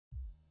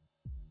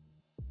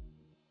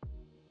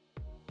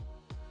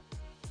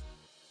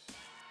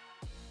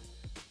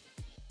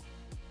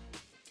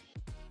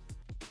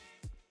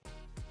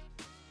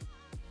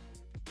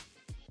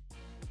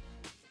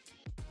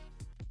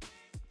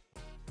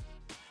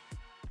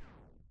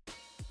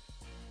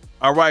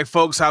All right,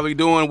 folks, how we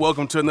doing?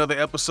 Welcome to another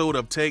episode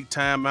of Take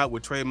Time Out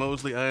with Trey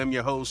Mosley. I am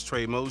your host,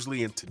 Trey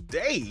Mosley, and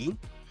today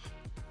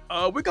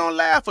we're gonna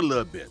laugh a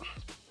little bit.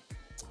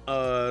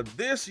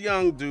 This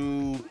young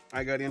dude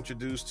I got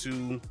introduced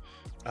to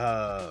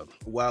a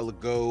while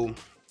ago,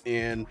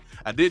 and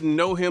I didn't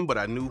know him, but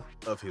I knew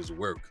of his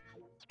work.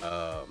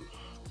 Um,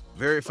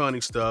 Very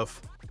funny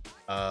stuff.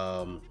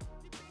 Um,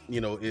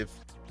 if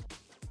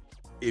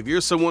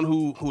you're someone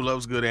who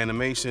loves good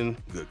animation,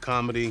 good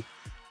comedy,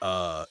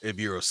 if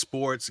you're a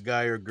sports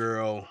guy or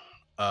girl,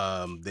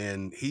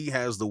 then he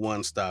has the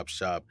one-stop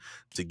shop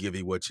to give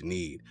you what you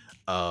need.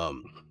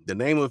 The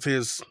name of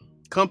his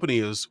company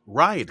is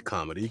Riot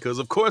Comedy because,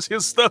 of course,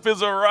 his stuff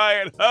is a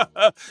riot.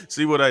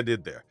 See what I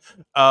did there?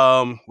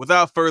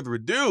 Without further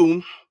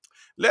ado,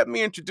 let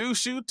me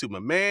introduce you to my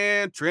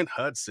man Trent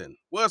Hudson.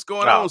 What's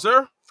going Oh, on,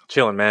 sir?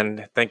 chilling,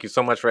 man. Thank you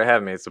so much for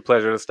having me. It's a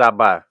pleasure to stop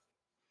by.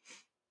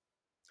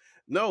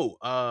 No,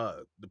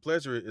 the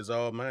pleasure is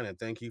all mine, and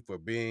thank you for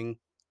being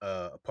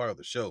a part of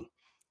the show.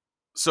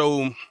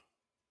 So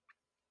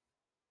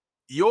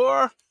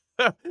your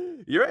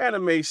your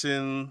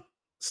animation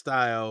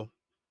style,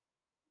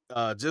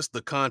 just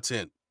the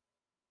content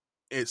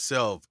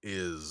itself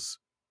is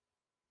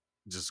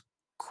just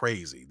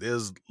crazy.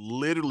 There's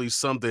literally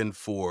something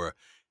for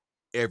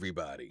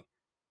everybody.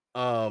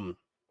 Um,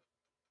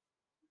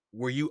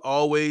 were you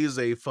always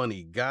a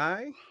funny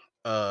guy?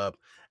 Uh,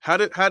 how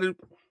did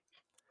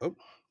oh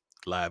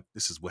live?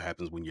 This is what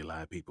happens when you're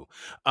live, people.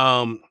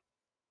 Um,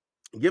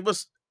 Give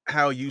us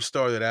how you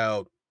started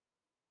out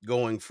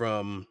going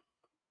from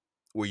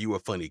were you a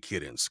funny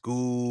kid in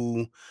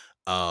school?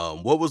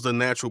 What was the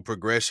natural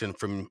progression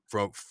from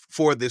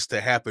for this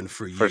to happen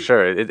for For you?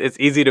 sure. It's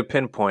easy to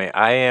pinpoint.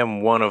 I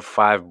am one of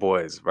five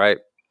boys, right?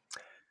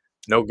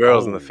 No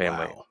girls in the Oh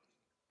family. wow.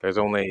 There's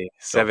only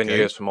 7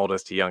 years Okay. from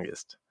oldest to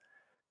youngest.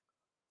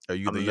 Are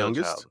you I'm the the middle child.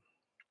 youngest?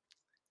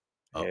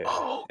 Yeah.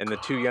 Oh And the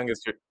two God.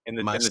 youngest are My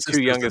and the two sister's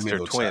the youngest are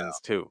middle child. twins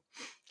too.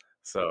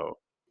 So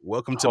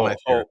Welcome to my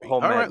therapy.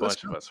 whole All mad right, let's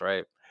bunch of go. us,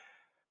 right?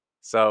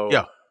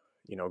 Yeah.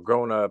 So,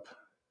 growing up,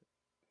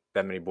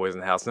 that many boys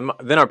in the house. And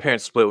then our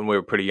parents split when we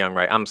were pretty young,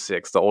 right? I'm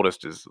six. The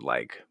oldest is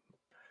like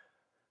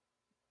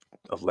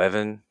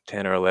 11,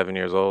 10 or 11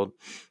 years old.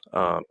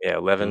 Yeah,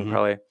 11 Hmm.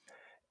 probably.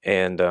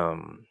 And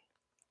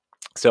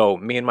so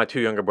me and my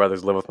two younger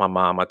brothers live with my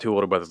mom. My two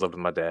older brothers lived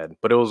with my dad.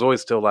 But it was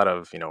always still a lot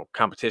of,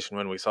 competition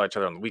when we saw each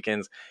other on the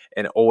weekends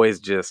and always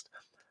just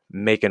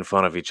making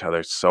fun of each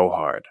other so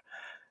hard.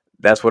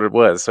 That's what it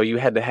was. So you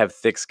had to have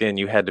thick skin.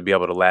 You had to be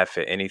able to laugh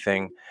at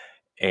anything.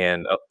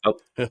 And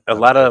a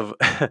lot of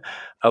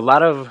a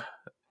lot of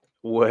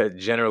what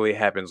generally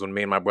happens when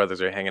me and my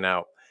brothers are hanging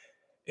out,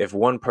 if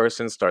one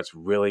person starts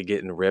really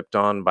getting ripped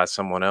on by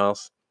someone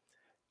else,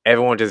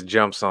 everyone just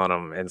jumps on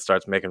them and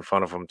starts making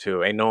fun of them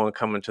too. Ain't no one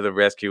coming to the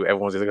rescue.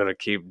 Everyone's just gonna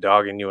keep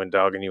dogging you and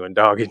dogging you and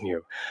dogging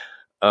you.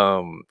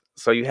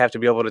 So you have to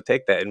be able to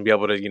take that and be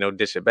able to,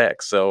 dish it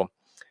back. So,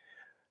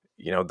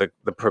 the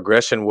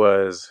progression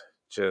was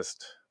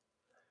just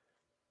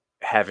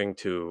having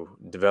to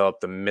develop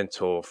the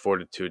mental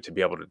fortitude to be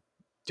able to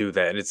do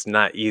that. And it's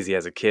not easy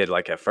as a kid.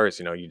 Like at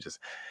first, it's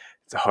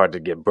hard to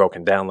get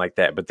broken down like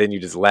that. But then you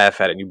just laugh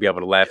at it and you be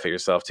able to laugh at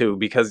yourself too,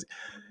 because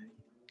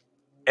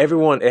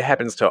everyone, it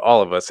happens to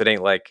all of us. It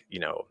ain't like,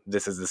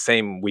 this is the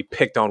same. We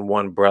picked on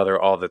one brother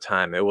all the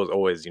time. It was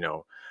always,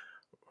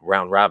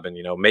 round robin,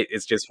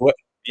 it's just what,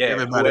 yeah,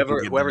 Everybody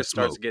can get whoever their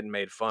starts smoke. getting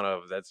made fun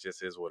of, that's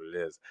just is what it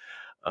is.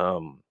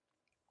 Um,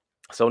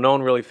 so no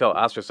one really felt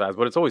ostracized,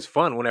 but it's always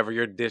fun whenever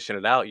you're dishing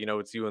it out,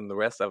 it's you and the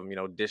rest of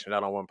them, dishing it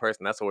out on one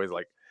person. That's always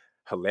like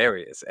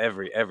hilarious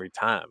every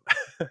time.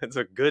 It's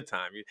a good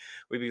time.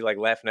 We'd be like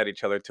laughing at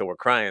each other till we're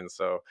crying.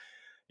 So,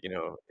 you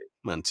know,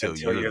 Until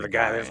until you're you're the the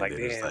guy guy, that's and like,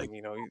 then it's like, damn,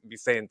 you be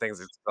saying things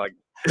that's like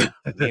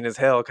mean as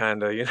hell,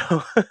 kind of.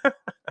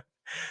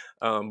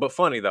 But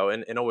funny though,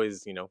 and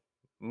always,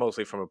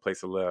 mostly from a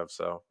place of love.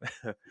 So,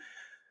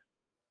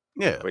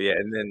 yeah. but yeah,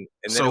 and then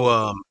it So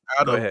was.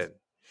 out Go of ahead.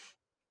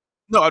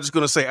 no, I was just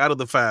gonna say out of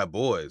the five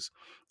boys,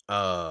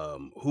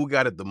 who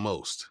got it the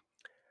most?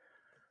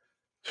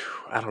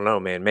 I don't know,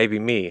 man. Maybe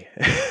me.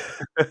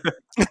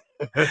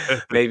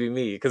 Maybe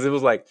me, because it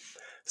was like,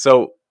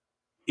 so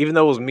even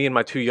though it was me and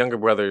my two younger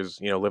brothers,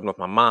 living with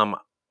my mom,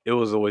 it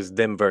was always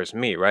them versus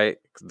me, right?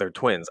 'Cause they're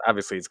twins.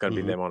 Obviously, it's gonna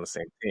be Mhm. them on the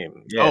same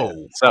team. Yeah.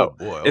 Oh So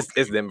boy, it's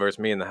okay. them versus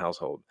me in the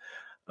household.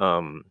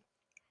 Um,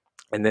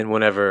 and then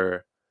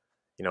whenever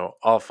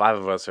all five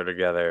of us are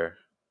together,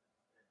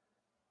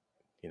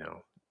 you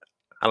know,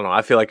 I don't know.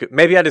 I feel like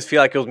maybe I just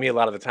feel like it was me a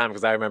lot of the time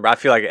because I remember. I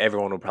feel like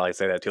everyone would probably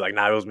say that too. Like,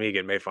 nah, it was me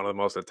getting made fun of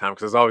most of the time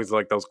because there's always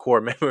like those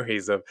core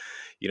memories of,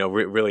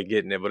 really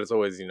getting it. But it's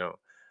always,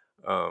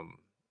 um,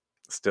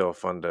 still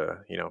fun to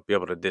be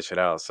able to dish it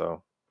out.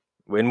 So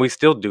when we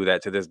still do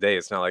that to this day,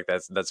 it's not like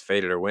that's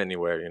faded or went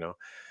anywhere.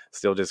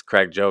 Still just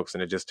crack jokes,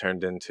 and it just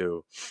turned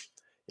into.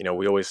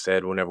 We always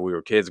said whenever we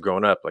were kids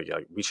growing up, like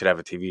we should have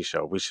a TV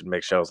show. We should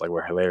make shows like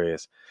we're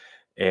hilarious.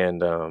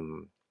 And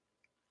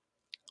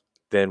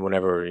then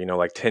whenever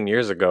like 10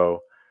 years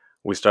ago,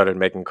 we started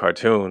making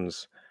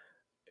cartoons.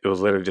 it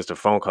was literally just a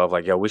phone call of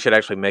like, "Yo, we should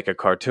actually make a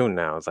cartoon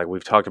now." It's like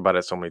we've talked about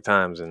it so many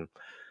times, and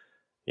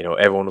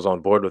everyone was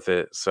on board with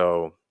it.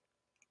 So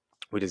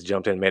we just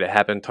jumped in, made it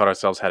happen, taught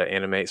ourselves how to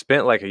animate.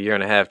 Spent like a year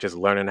and a half just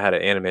learning how to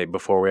animate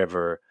before we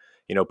ever,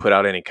 put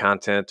out any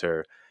content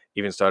or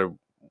even started,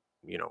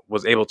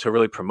 was able to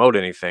really promote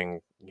anything.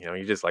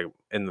 You just like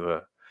in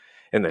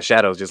the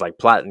shadows, just like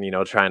plotting,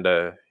 trying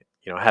to,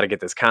 how to get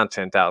this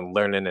content out and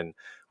learning. And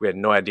we had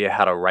no idea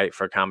how to write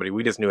for comedy.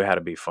 We just knew how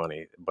to be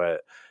funny.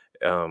 But,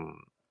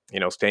 um,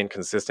 staying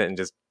consistent and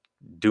just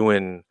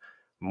doing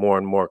more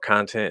and more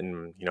content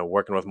and,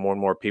 working with more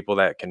and more people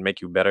that can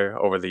make you better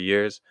over the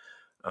years.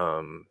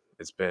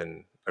 It's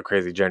been a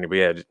crazy journey. But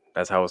yeah,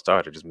 that's how it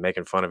started, just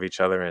making fun of each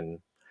other and,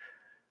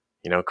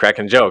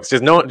 cracking jokes,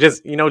 just no,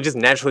 just just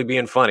naturally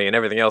being funny, and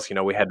everything else,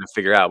 we had to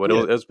figure out. But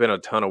Yeah, it's been a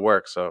ton of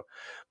work. So,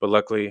 but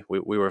luckily,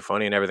 we were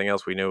funny, and everything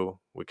else we knew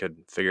we could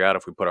figure out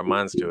if we put our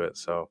minds to it.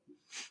 So,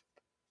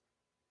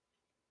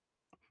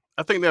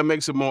 I think that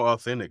makes it more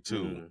authentic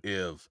too. mhm.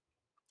 If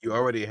you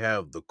already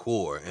have the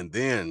core, and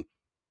then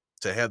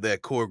to have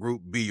that core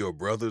group be your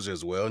brothers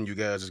as well, and you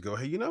guys just go,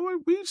 "Hey, you know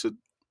what? We should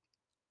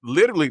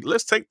literally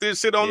let's take this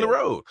shit on the Yeah.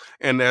 road."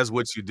 And that's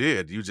what you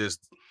did. You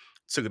just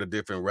took it a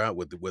different route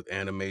with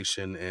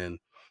animation and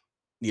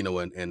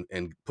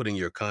and putting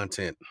your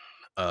content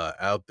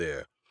out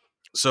there.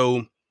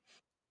 So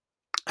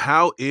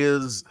how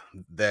is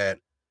that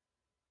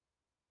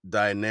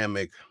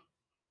dynamic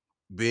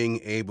being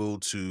able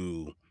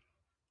to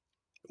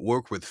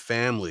work with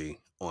family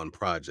on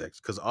projects?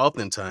 Because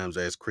oftentimes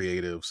as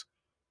creatives,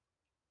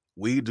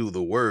 we do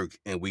the work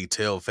and we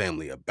tell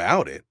family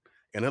about it.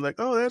 And they're like,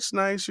 "Oh, that's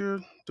nice.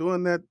 You're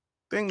doing that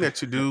thing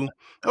that you do.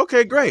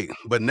 Okay, great."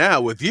 But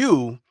now with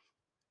you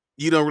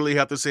don't really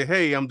have to say,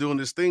 "Hey, I'm doing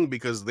this thing,"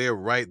 because they're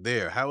right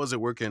there. How is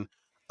it working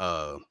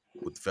uh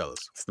with the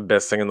fellas? It's the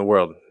best thing in the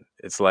world.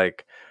 It's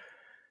like,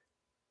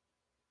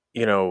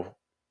 you know,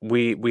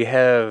 we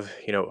have,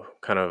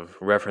 kind of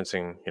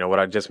referencing, what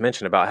I just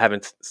mentioned about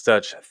having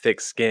such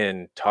thick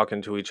skin,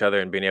 talking to each other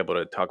and being able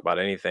to talk about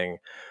anything,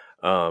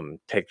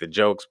 take the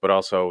jokes, but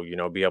also,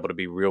 be able to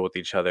be real with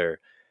each other,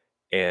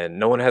 and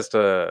no one has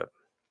to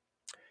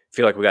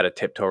feel like we got to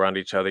tiptoe around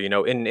each other.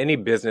 In any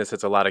business,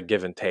 it's a lot of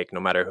give and take, no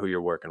matter who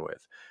you're working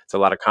with. It's a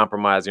lot of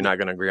compromise. You're Yeah. not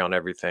going to agree on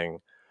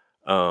everything.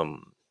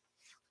 Um,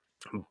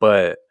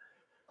 but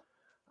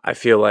I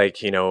feel like,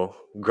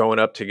 growing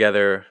up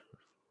together,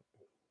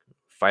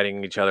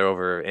 fighting each other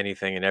over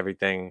anything and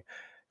everything,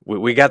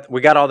 we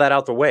got all that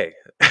out the way.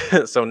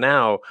 So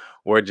now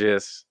we're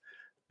just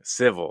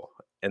civil,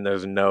 and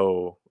there's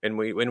no, and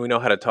we know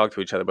how to talk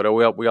to each other, but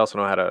we also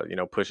know how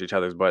to, push each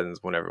other's buttons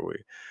whenever we,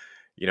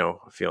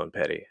 feeling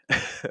petty.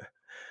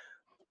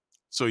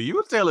 So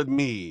you're telling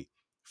me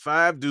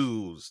 5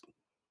 dudes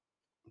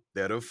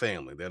that are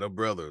family, that are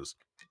brothers,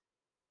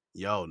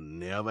 y'all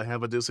never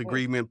have a Mm,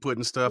 disagreement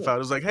putting stuff yeah. out.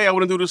 It's like, "Hey, I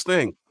wanna do this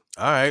thing."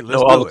 "Alright, No,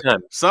 let's all do the it."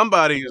 time.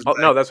 Somebody is Oh,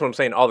 like, no, that's what I'm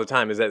saying all the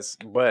time is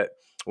but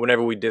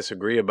whenever we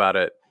disagree about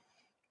it,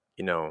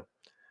 you know,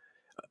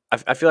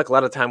 I feel like a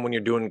lot of time when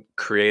you're doing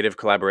creative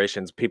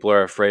collaborations, people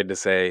are afraid to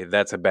say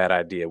that's a bad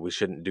idea. We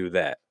shouldn't do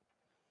that.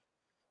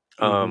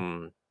 mhm,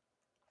 Um,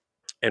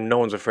 and no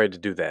one's afraid to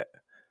do that.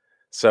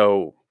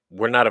 So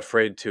we're not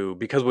afraid to,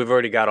 because we've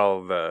already got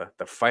all the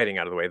fighting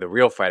out of the way, the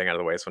real fighting out of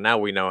the way. So now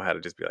we know how to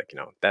just be like,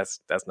 that's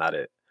not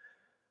it.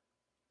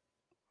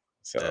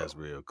 So, that's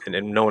real and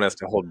cool, no one has man.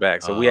 to hold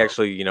back. So we Uh,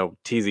 actually,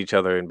 tease each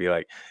other and be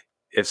like,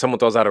 if someone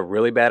throws out a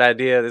really bad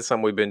idea, this is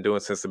something we've been doing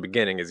since the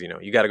beginning. Is,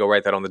 you got to go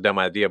write that on the dumb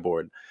idea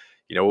board.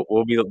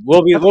 We'll be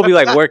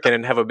like working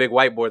and have a big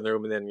whiteboard in the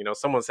room, and then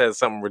someone says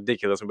something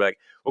ridiculous, and be like,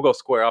 we'll go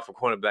square off a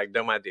corner, and be like,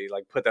 dumb idea,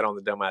 like put that on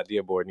the dumb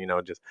idea board,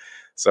 and just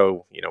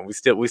so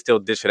we still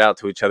dish it out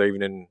to each other,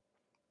 even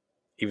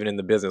in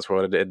the business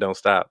world, it don't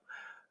stop.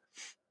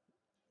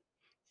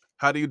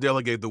 how do you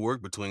delegate the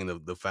work between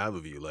the 5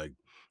 of you? Like,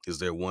 is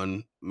there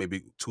one,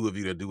 maybe 2 of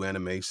you that do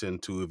animation,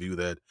 2 of you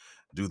that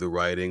do the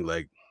writing?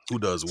 Like, who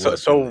does So what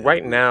so in the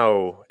right group?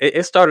 now,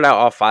 it started out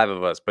all five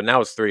of us, but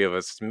now it's three of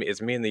us.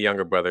 It's me and the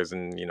younger brothers,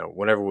 and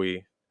whenever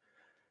we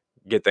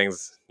get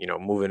things,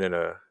 moving in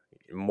a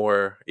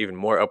even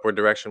more upward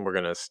direction, we're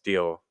gonna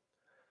steal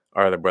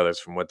our other brothers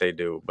from what they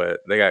do.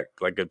 But they got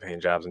like good paying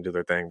jobs and do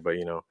their thing. But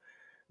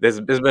there's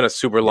been a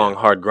super Yeah. long,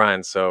 hard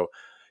grind. So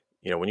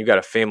when you got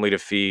a family to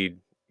feed,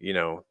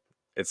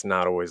 it's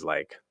not always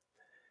like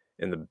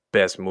in the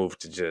best move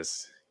to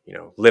just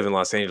live in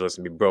Los Angeles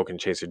and be broke and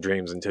chase your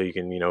dreams until you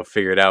can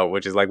figure it out,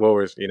 which is like what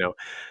we're.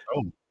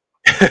 Oh,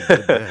 I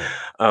get that.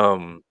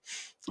 um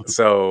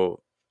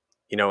so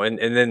and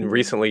then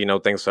recently,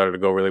 things started to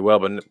go really well,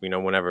 but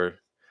whenever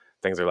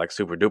things are like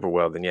super duper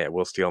well, then yeah,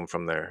 we'll steal them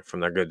from their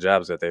good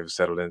jobs that they've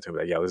settled into.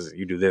 Like, yeah,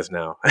 you do this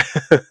now.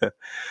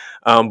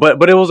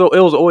 But it was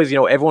always,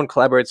 everyone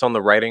collaborates on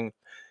the writing,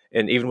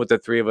 and even with the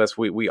three of us,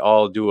 we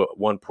all do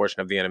one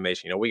portion of the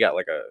animation. We got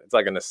like it's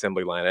like an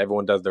assembly line.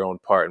 Everyone does their own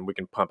part, and we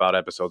can pump out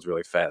episodes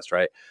really fast,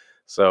 right?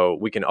 So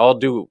we can all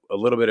do a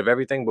little bit of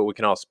everything, but we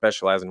can all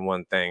specialize in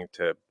one thing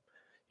to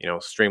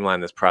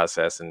streamline this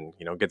process and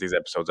get these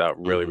episodes out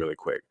really Mhm. really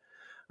quick.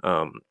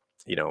 Um,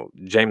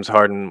 James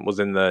Harden was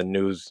in the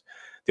news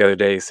the other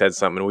day, said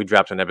something, and we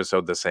dropped an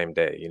episode the same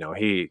day.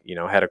 He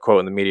had a quote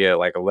in the media at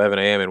like 11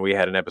 a.m. and we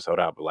had an episode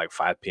out at like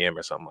 5 p.m.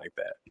 or something like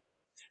that.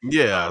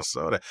 Yeah, I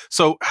saw that.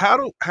 So how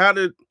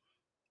did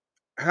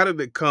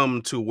it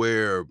come to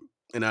where,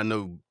 and I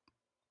know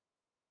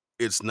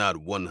it's not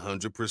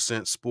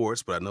 100%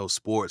 sports, but I know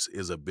sports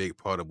is a big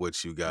part of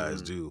what you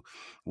guys Mm. do.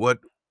 What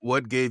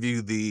what gave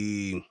you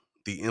the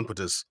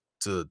impetus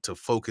to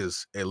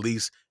focus, at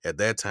least at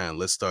that time?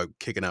 Let's start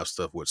kicking out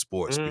stuff with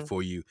sports Mhm.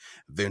 before you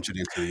ventured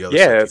into the other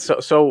stuff Yeah, you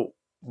do. so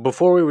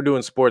before we were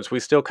doing sports, we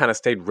still kind of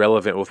stayed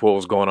relevant with what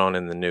was going on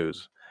in the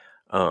news.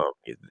 You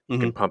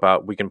can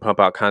Mhm. pump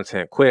out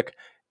content quick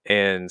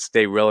and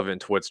stay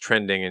relevant to what's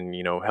trending, and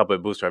help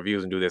it boost our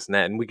views and do this and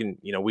that. And we can,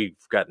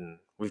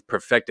 we've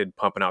perfected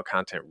pumping out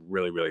content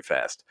really, really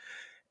fast.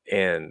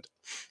 And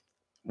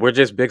we're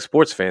just big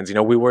sports fans.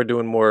 We were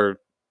doing more,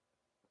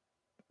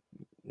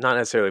 not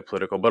necessarily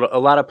political, but a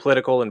lot of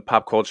political and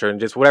pop culture and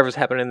just whatever's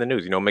happening in the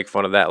news. Make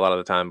fun of that a lot of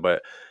the time.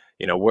 But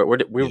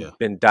we've Yeah.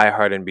 been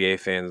diehard NBA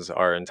fans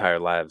our entire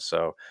lives,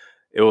 so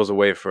it was a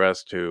way for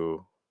us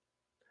to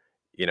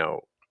you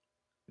know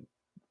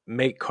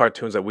make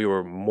cartoons that we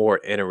were more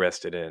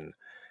interested in.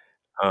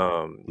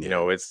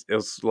 Yeah. It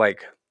was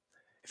like,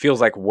 it feels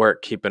like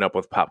work keeping up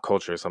with pop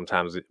culture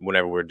sometimes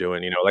whenever we're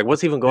doing, like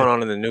what's even going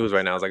on in the news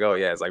right now. It's like, oh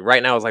yeah, it's like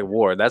right now it's like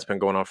war. That's been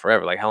going on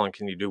forever. Like how long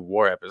can you do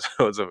war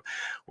episodes of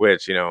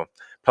which,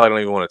 probably don't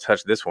even want to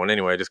touch this one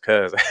anyway, just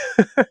cause.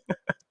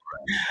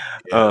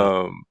 Yeah.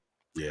 um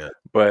Yeah.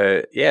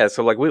 but yeah,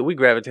 so like we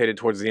gravitated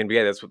towards the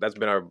NBA. That's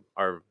been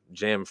our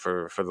jam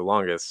for the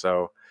longest.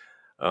 So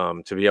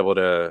to be able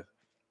to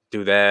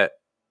do that,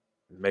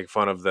 make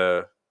fun of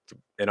the,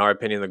 in our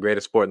opinion, the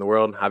greatest sport in the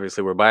world.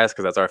 Obviously we're biased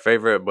because that's our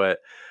favorite, but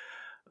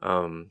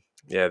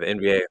yeah, the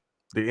NBA.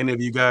 Did any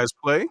of you guys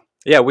play?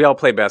 Yeah, we all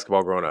played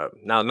basketball growing up.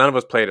 Now, none of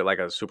us played at like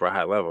a super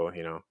high level.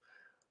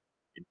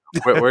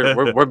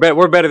 We're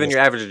better than Yes, your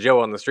average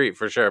Joe on the street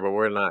for sure, but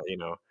we're not.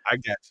 I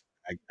got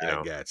you. You I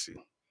know, got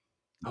you.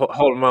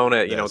 hold my own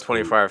at That's cool.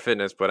 24 hour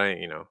fitness, but I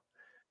ain't. You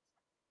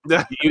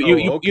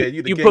Oh, okay,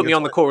 you the you king put of me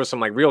on the court with some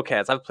like real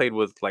cats. I've played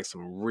with like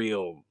some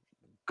real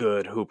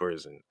good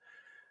hoopers, and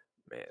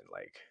man,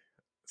 like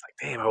it's like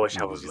damn, I wish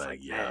I you was was just like, like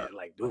 "Yeah. that.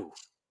 Like, dude,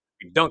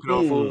 be dunking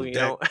on fools.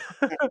 That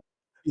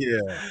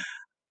yeah,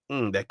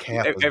 that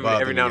calf was Every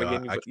bothering me, now and y'all.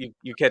 again, I can't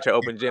you catch an I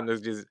can't open gym.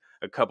 There's just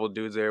a couple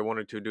dudes there, one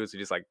or two dudes who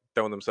just like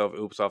throwing themselves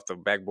oops off the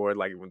backboard,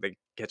 like when they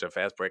catch a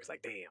fast break. It's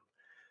like, damn,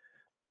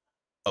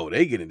 Oh,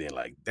 they get it in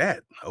like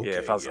that. yeah. If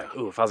Okay, I was yeah. like,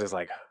 ooh, if I was just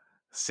like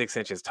 6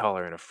 inches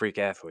taller and a freak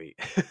athlete,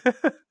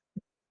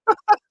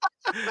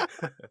 I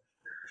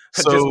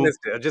just So, missed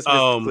it. I just missed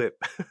the um,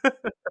 clip.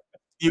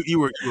 you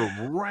were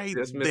right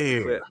Just missed the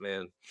there. clip,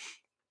 man.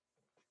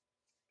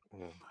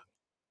 Mm.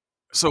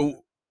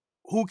 So,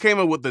 who came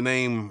up with the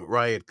name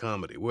Riot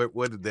Comedy? Where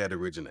did that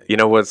originate? You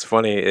know what's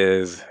funny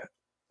is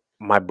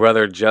my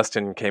brother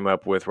Justin came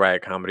up with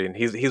Riot Comedy, and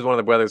he's one of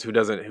the brothers who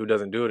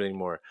doesn't do it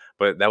anymore.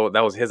 But that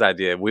was his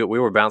idea. We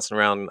were bouncing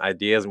around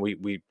ideas, and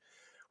we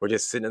were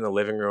just sitting in the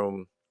living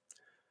room.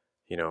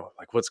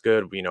 Like what's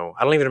good.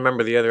 I don't even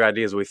remember the other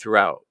ideas we threw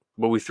out,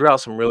 but we threw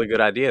out some really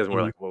good ideas, and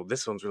we're Mhm. like, well,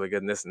 this one's really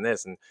good, and this and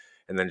this, and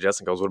then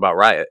Justin goes, what about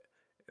Riot?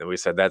 And we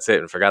said that's it,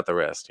 and forgot the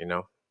rest.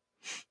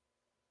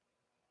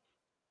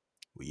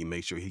 Well, you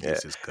make sure he Yeah,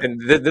 gets his cut. and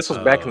this was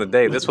back in the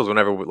day. This was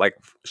whenever like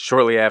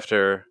shortly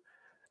after.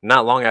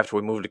 Not long after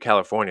we moved to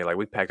California, like,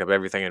 we packed up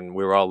everything and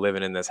we were all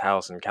living in this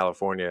house in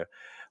California,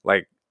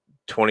 like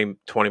 20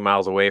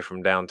 miles away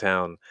from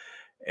downtown,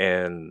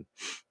 and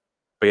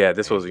but, yeah,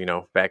 this was,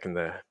 Dang. back in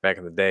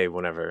the day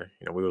whenever,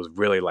 we was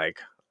really, like,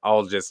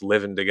 all just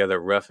living together,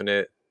 roughing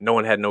it. No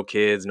one had no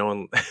kids, no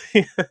one,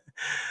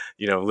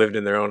 lived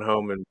in their own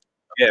home, and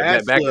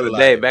yeah, Bachelor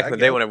life. back I in the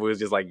day get whenever we was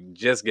just, like,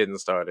 just getting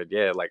started,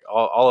 yeah, like,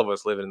 all of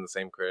us living in the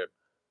same crib.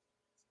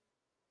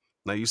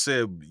 Now you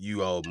said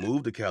you all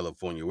moved to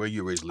California. Where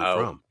you originally Oh,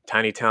 from?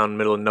 tiny town,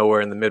 middle of nowhere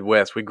in the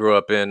Midwest. We grew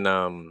up in,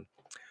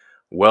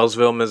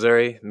 Wellsville,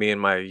 Missouri. Me and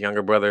my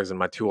younger brothers and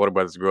my two older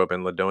brothers grew up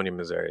in Ladonia,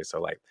 Missouri.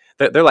 So like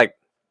they're like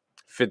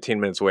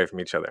 15 minutes away from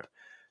each other.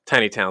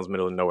 Tiny towns,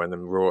 middle of nowhere, in the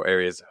rural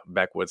areas,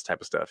 backwoods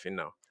type of stuff.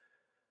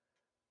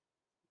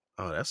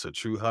 Oh, that's a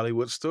true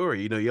Hollywood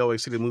story. You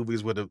always see the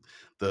movies where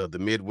the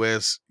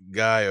Midwest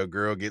guy or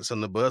girl gets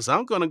on the bus.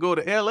 I'm gonna go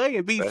to LA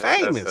and be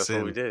famous. That's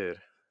what we And did.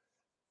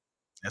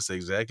 that's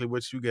exactly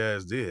what you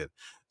guys did.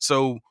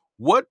 So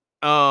what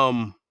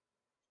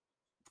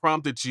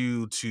prompted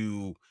you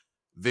to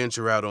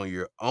venture out on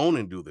your own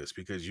and do this?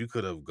 Because you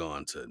could have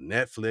gone to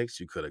Netflix,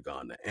 you could have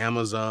gone to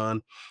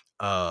Amazon.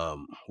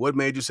 What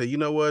made you say, you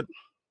know what?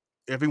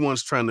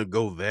 Everyone's trying to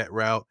go that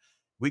route.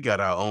 We got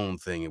our own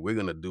thing and we're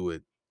gonna do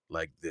it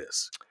like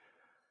this.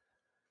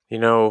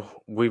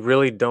 We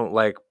really don't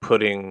like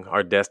putting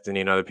our destiny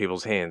in other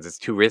people's hands. It's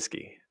too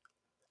risky.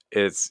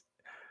 It's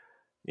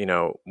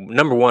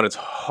number one, it's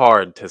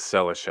hard to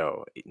sell a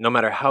show. No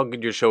matter how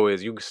good your show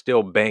is, you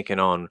still banking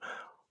on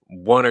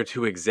one or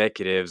two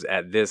executives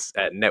at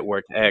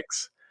network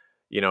X,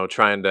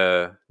 trying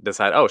to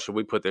decide, oh, should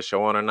we put this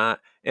show on or not?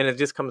 And it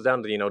just comes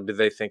down to, do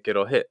they think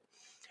it'll hit?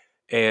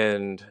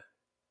 And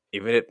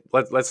even if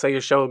let's say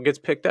your show gets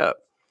picked up,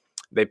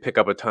 they pick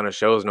up a ton of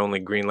shows and only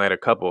greenlight a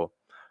couple.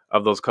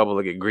 Of those couple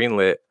that get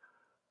greenlit,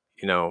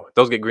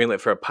 those get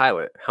greenlit for a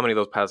pilot. How many of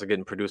those pilots are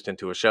getting produced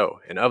into a show?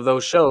 And of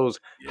those shows,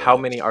 how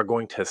Yeah. many are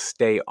going to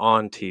stay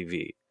on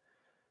TV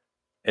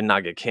and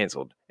not get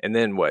canceled? And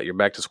then what? You're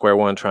back to square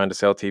one trying to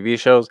sell TV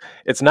shows.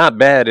 It's not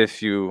bad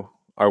if you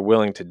are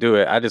willing to do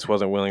it. I just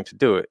wasn't willing to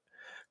do it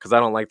because I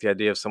don't like the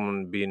idea of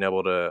someone being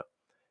able to,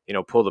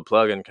 pull the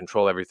plug and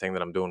control everything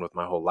that I'm doing with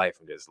my whole life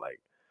and just like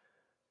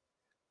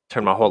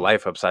turn my whole Mhm.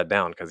 life upside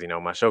down because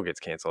my show gets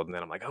canceled and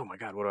then I'm like, oh my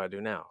god, what do I do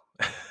now?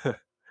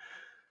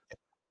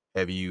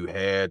 Have you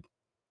had,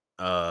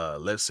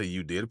 let's say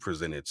you did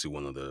present it to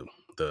one of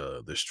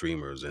the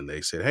streamers and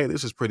they said, "Hey,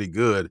 this is pretty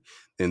good,"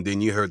 and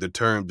then you heard the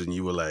terms and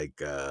you were like,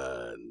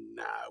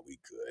 "Nah, we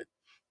good."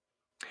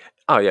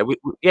 Oh yeah,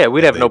 yeah,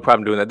 we'd Have have they no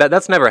problem doing that.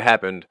 That's never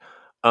happened.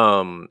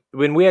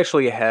 When we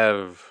actually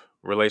have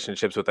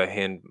relationships with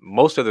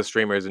most of the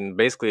streamers, and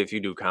basically, if you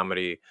do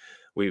comedy,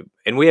 we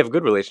have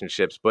good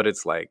relationships, but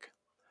it's like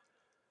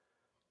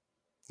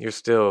you're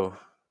still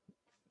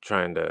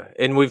trying to,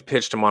 and we've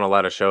pitched them on a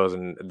lot of shows,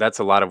 and that's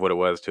a lot of what it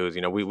was too. Is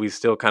we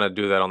still kind of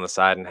do that on the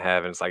side and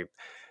it's like,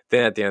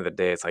 then at the end of the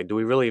day, it's like, do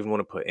we really even want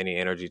to put any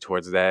energy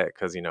towards that?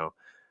 Because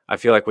I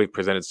feel like we've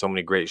presented so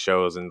many great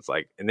shows, and it's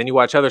like, and then you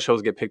watch other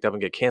shows get picked up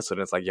and get canceled,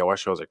 and it's like, yo, our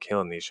shows are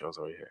killing these shows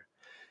over here.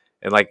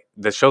 And like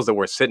the shows that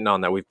we're sitting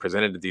on that we've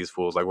presented to these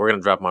fools, like we're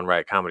gonna drop them on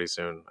Riot Comedy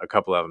soon, a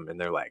couple of them, and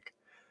they're like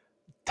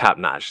top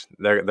notch.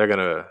 They're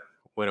gonna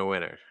win a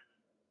winner,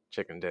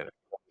 chicken dinner.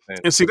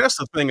 and see, that's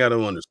the thing I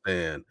don't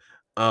understand.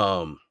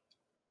 Um,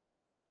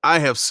 I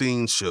have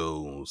seen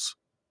shows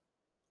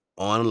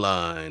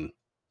online,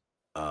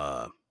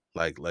 uh,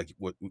 like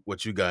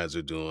what you guys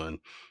are doing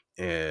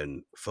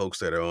and folks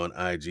that are on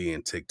IG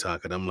and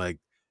TikTok, and I'm like,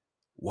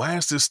 "Why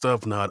is this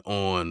stuff not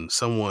on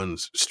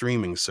someone's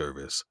streaming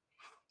service?"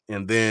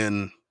 And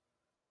then,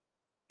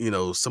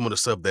 some of the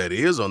stuff that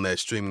is on that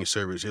streaming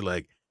service, you're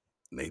like,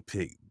 "They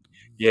pick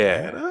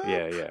that Yeah, up?"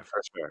 yeah, yeah,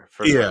 for sure,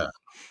 for Yeah. sure.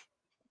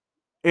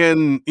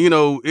 And,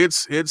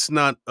 it's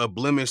not a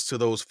blemish to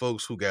those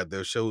folks who got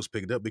their shows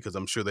picked up because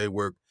I'm sure they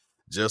work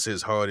just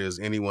as hard as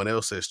anyone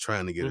else that's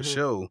trying to get a Hmm.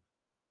 show,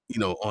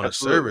 on a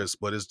Absolutely. service,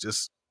 but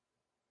it's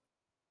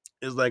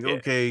like, Yeah,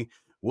 okay,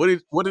 what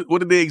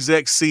did the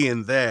execs see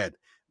in that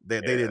they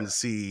yeah, didn't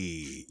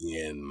see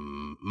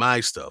in my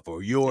stuff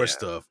or your yeah.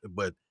 stuff,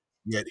 but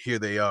yet here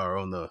they are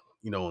on the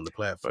But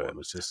platform.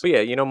 It's just but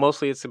yeah,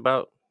 mostly it's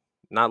about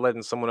not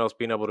letting someone else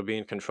being able to be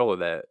in control of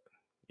that.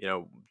 You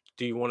know,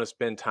 do you want to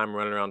spend time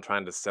running around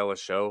trying to sell a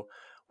show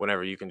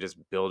whenever you can just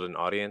build an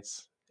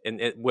audience? And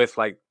with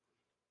like,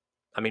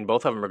 I mean,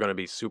 both of them are going to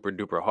be super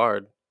duper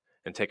hard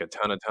and take a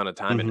ton of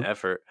time and Mhm.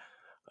 effort.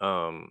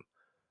 Um,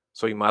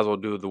 so you might as well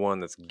do the one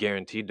that's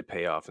guaranteed to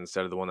pay off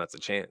instead of the one that's a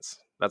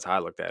chance. That's how I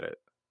looked at it.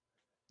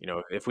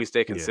 If we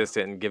stay Yeah.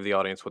 consistent and give the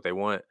audience what they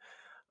want,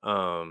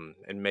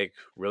 and make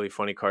really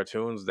funny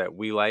cartoons that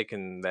we like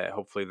and that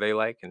hopefully they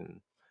like,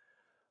 and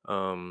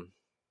um,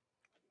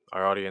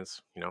 our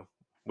audience,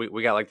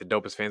 we got like the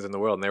dopest fans in the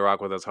world and they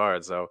rock with us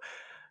hard. So,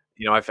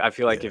 I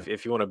feel like Yeah.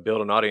 if you want to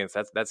build an audience,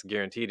 that's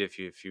guaranteed if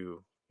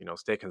you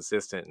stay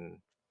consistent and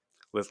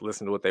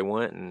listen to what they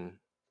want and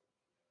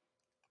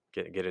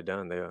get it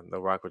done. They'll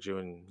rock with you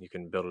and you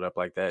can build it up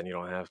like that, and you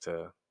don't have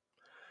to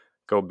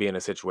go be in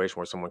a situation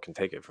where someone can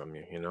take it from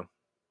you.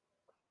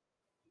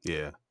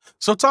 Yeah.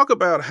 So talk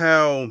about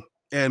how,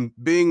 and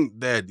being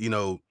that,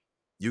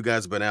 you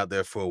guys have been out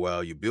there for a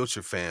while, you built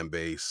your fan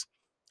base.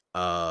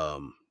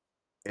 Um,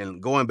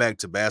 and going back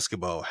to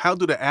basketball, how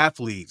do the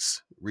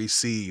athletes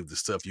receive the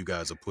stuff you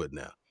guys are putting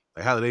out?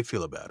 Like, how do they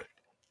feel about it?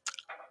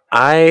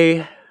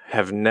 I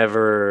have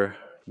never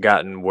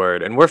gotten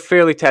word, and we're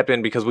fairly tapped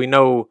in because we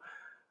know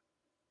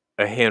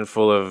a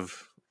handful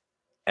of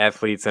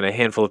athletes and a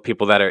handful of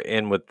people that are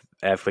in with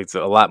athletes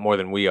a lot more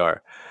than we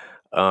are.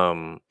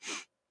 Um,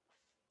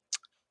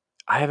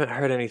 I haven't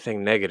heard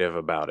anything negative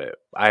about it.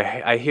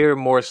 I hear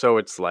more so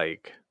it's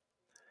like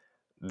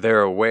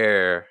they're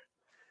aware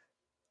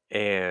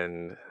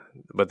and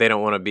but they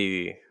don't want to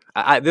be.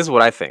 This is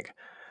what I think.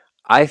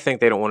 I think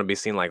they don't want to be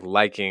seen like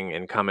liking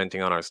and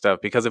commenting on our stuff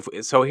because if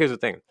so, here's the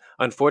thing.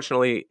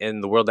 Unfortunately,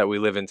 in the world that we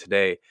live in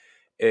today,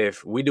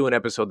 if we do an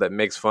episode that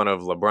makes fun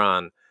of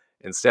LeBron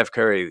and Steph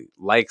Curry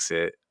likes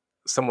it,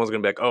 someone's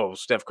gonna be like, "Oh,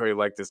 Steph Curry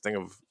liked this thing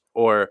of,"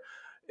 or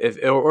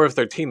if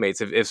they're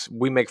teammates, if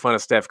we make fun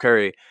of Steph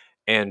Curry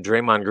and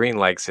Draymond Green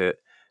likes it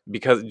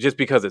because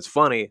it's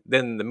funny,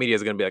 then the media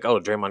is gonna be like, "Oh,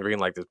 Draymond Green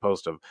liked this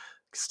post of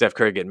Steph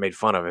Curry getting made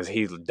fun of. Is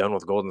he done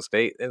with Golden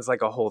State?" And it's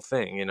like a whole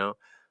thing.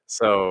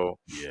 So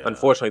Yeah.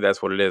 unfortunately,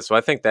 that's what it is. So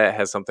I think that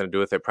has something to do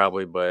with it,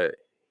 probably. But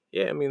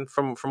yeah, I mean,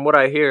 from what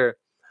I hear,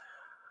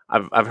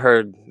 I've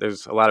heard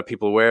there's a lot of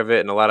people aware of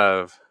it, and a lot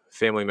of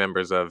family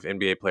members of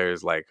NBA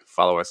players like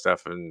follow our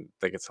stuff and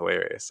think it's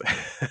hilarious.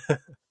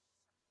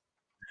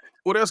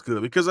 Well, that's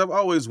good because I've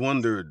always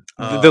wondered,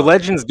 The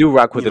legends do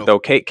rock you with it know. though.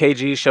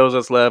 KG shows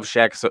us love.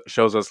 Shaq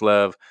shows us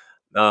love.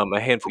 A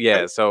handful, Okay.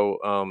 yeah. So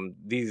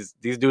these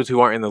dudes who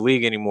aren't in the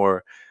league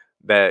anymore,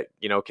 that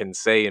can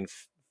say and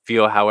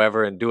feel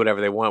however and do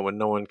whatever they want when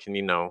no one can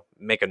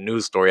make a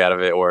news story out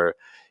of it, or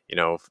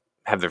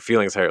have their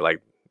feelings hurt.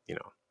 Like you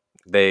know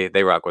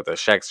they rock with us.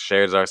 Shaq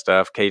shares our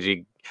stuff.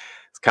 KG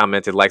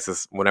commented, likes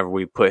us whenever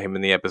we put him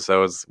in the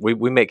episodes. We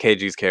make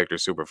KG's character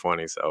super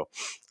funny. So,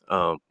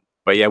 um,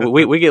 but yeah,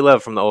 we get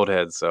love from the old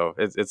heads. So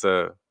it's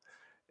a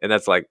and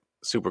that's like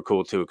super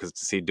cool too, because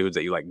to see dudes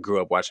that you like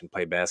grew up watching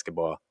play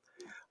basketball.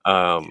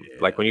 Like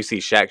Yeah. when you see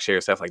Shaq share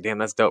stuff, like damn,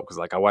 that's dope. Because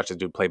like I watched this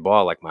dude play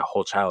ball like my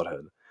whole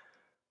childhood.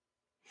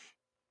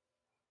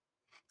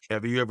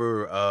 Have you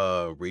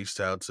ever reached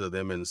out to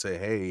them and say,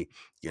 "Hey,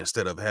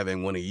 instead of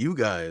having one of you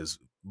guys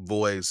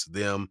voice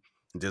them,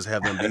 just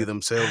have them be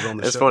themselves on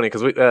the It's show?" funny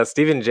because we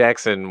Steven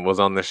Jackson was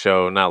on the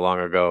show not long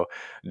ago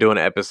doing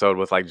an episode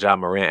with like John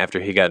Morant after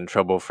he got in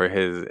trouble for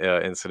his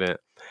incident.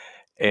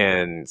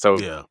 And so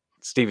Yeah.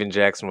 Steven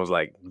Jackson was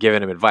like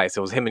giving him advice. It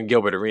was him and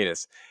Gilbert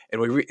Arenas,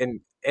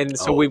 and and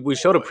so Oh we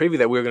showed a boy. preview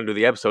that we were going to do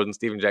the episode, and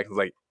Steven Jackson's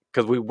like,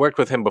 because we worked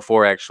with him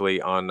before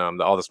actually on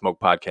the All the Smoke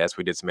podcast.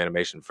 We did some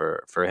animation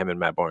for him and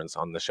Matt Barnes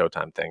on the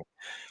Showtime thing,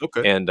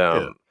 Okay. and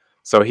Yeah.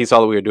 so he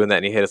saw that we were doing that,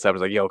 and he hit us up. And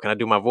was like, "Yo, can I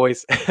do my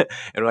voice?" And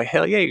we're like,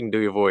 "Hell yeah, you can do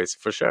your voice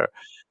for sure."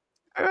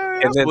 And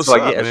That's then so what's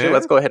like, up, yeah, shit,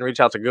 let's man. go ahead and reach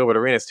out to Gilbert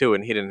Arenas too,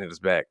 and he didn't hit us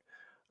back.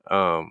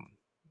 Um,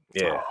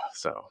 yeah, Oh,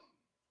 so.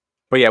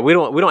 But yeah, we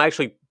don't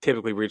actually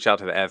typically reach out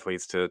to the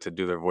athletes to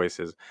do their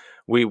voices.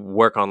 We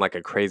work on like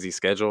a crazy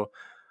schedule,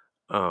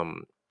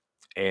 um,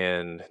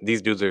 and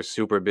these dudes are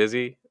super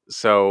busy,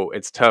 so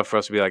it's tough for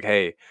us to be like,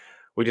 "Hey,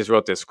 we just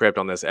wrote this script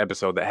on this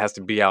episode that has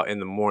to be out in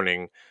the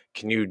morning.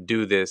 Can you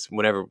do this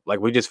whenever?" Like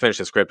we just finished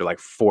the script at like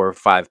 4 or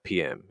 5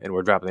 p.m. and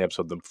we're dropping the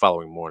episode the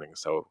following morning.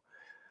 So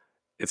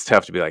it's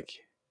tough to be like,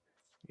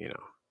 you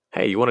know,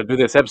 "Hey, you want to do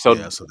this yeah.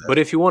 episode? So But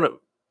if you want to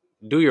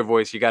do your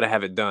voice, you got to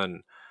have it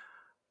done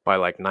by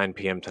like 9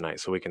 p.m. tonight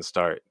so we can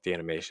start the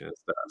animation and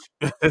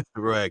stuff." that's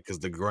right, because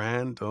the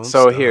grind don't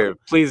So stop. here,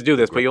 please do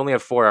The this, grind. but you only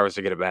have 4 hours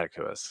to get it back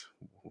to us.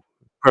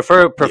 Yes.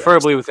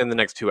 Preferably within the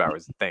next 2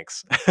 hours.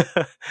 Thanks.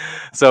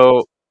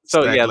 so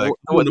so Stack yeah, like,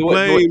 I'm on the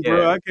plane, yeah.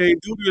 bro. I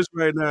can't do this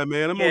right now,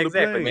 man. I'm Yeah, on the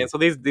exactly, man. plane. So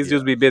these Yeah.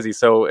 dudes be busy.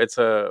 So it's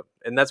a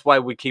and that's why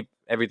we keep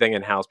everything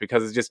in house,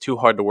 because it's just too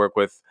hard to work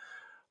with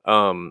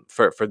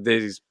for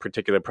these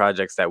particular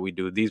projects that we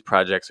do. These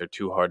projects are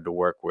too hard to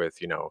work with,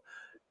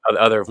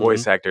 other Hmm.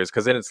 voice actors,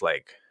 because then it's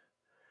like,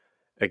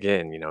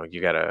 again,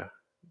 you gotta,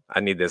 I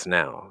need this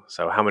now.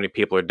 So how many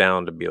people are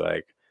down to be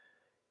like,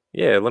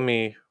 yeah, let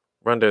me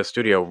run to a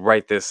studio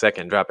right this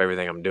second, drop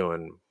everything I'm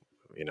doing,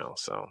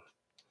 so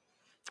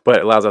but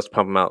it allows us to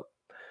pump them out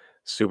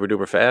super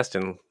duper fast,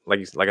 and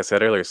like I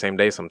said earlier, same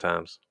day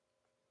sometimes.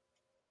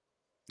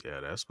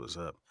 Yeah, that's what's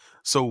up.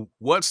 So,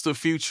 what's the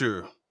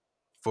future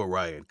for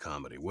Riot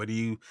Comedy? What do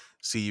you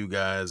see you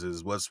guys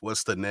as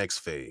what's the next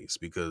phase?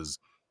 Because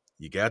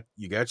you got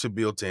your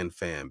built-in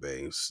fan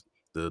base.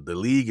 The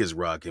league is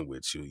rocking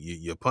with you.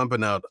 You're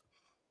pumping out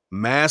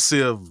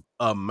massive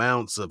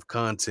amounts of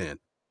content.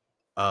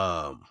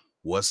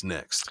 What's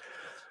next?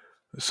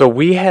 So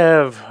we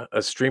have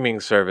a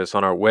streaming service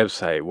on our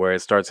website where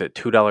it starts at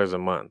 $2 a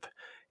month.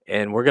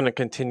 And we're gonna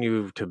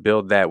continue to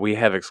build that. We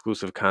have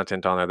exclusive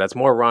content on there that's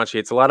more raunchy.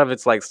 It's a lot of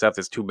it's like stuff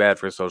that's too bad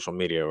for social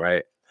media,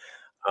 right?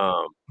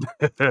 Um,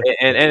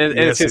 and it's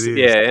Yes, it just, is.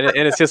 yeah,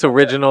 and it's just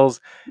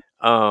originals.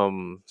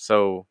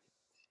 So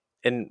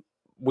and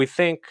we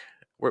think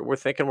we're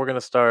thinking we're gonna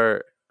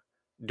start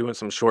doing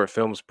some short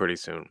films pretty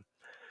soon,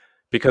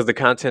 because the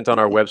content on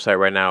our Mm, website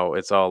right now,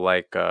 it's all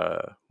like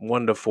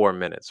 1 to 4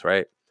 minutes,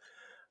 right?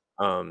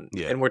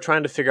 yeah, And we're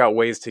trying to figure out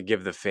ways to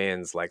give the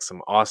fans like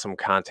some awesome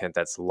content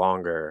that's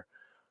longer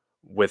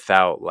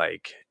without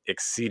like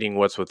exceeding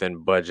what's within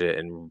budget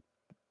and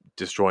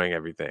destroying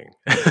everything.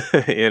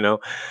 you know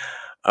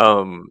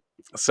um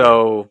yeah,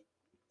 so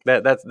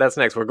that's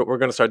next. We're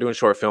going to start doing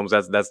short films.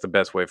 That's the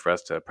best way for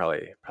us to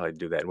probably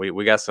do that. And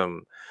we got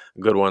some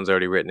good ones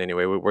already written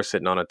anyway. We're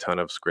sitting on a ton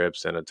of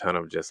scripts and a ton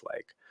of just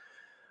like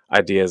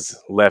ideas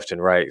left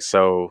and right.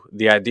 So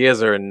the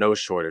ideas are in no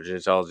shortage.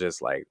 It's all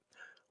just like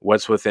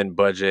what's within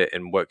budget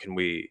and what can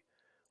we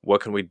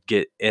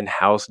get in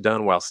house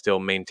done while still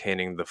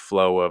maintaining the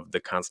flow of the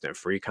constant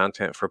free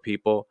content for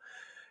people.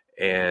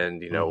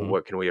 And hmm,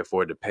 what can we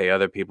afford to pay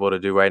other people to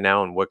do right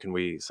now, and what can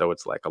we so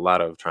it's like a lot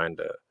of trying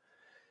to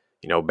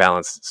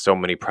balance so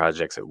many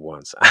projects at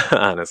once.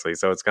 Honestly,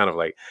 so it's kind of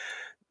like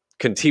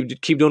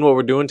keep doing what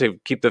we're doing to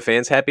keep the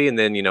fans happy, and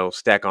then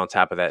stack on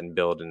top of that and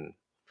build, and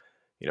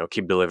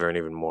keep delivering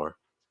even more.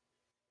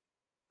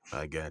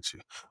 I got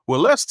you.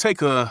 Well, let's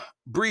take a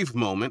brief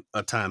moment,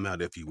 a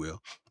timeout, if you will,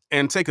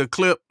 and take a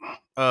clip.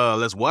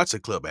 Let's watch a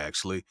clip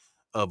actually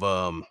of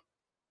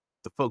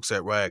the folks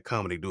at Riot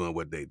Comedy doing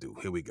what they do.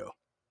 Here we go.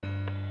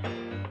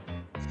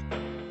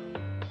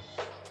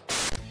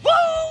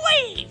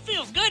 Woo-wee!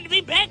 Feels good to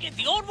be back at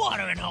the old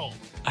watering hole.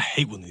 I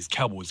hate when these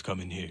cowboys come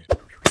in here.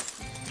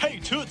 Hey,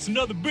 Toots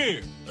another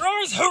beer. They're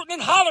always hooting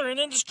and hollering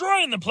and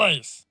destroying the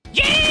place.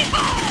 Yeehaw!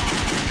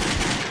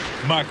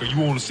 Michael, you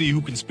want to see who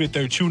can spit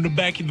their tuna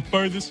back in the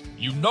furthest?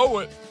 You know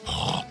it.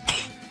 Ugh.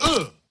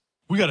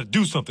 We got to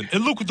do something.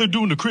 And look what they're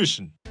doing to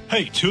Christian.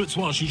 Hey, Toots,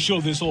 why don't you show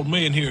this old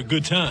man here a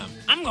good time?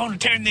 I'm going to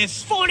turn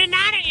this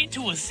 49er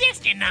into a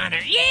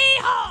 69er.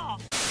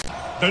 Yeehaw!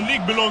 The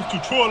league belongs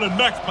to Troll and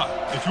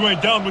Maxpot. If you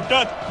ain't down with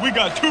that, we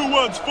got 2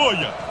 words for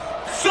you.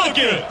 Suck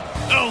it!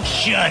 Oh,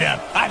 shut up.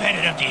 I've had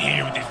it up to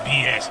here with this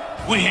BS.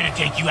 We're here to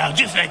take you out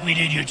just like we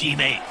did your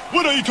teammate.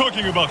 What are you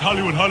talking about,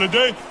 Hollywood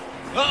Holiday?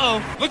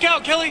 Uh-oh. Look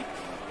out, Kelly.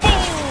 Boom!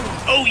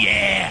 Oh,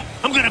 yeah.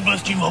 I'm gonna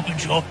bust you open,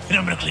 Joel, and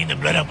I'm gonna clean the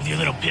blood up with your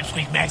little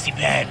pipsqueak maxi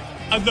pad.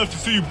 I'd love to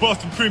see you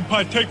Boston cream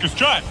pie take a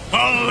strike.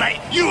 All right,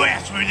 you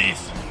asked for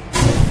this.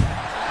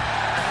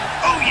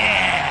 Oh,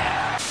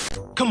 yeah!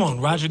 Come on,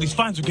 Roger, these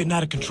fines are getting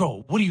out of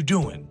control. What are you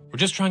doing? We're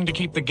just trying to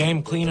keep the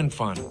game clean and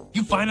fun.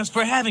 You fine us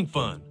for having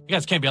fun. You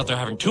guys can't be out there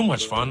having too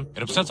much fun.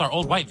 It upsets our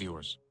old white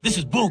viewers. This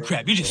is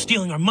bullcrap. You're just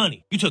stealing our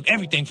money. You took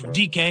everything from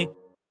DK.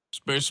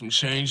 Spare some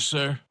change,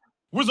 sir.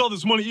 Where's all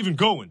this money even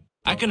going?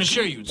 I can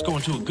assure you it's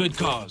going to a good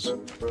cause.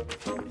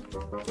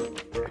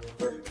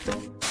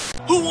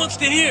 Who wants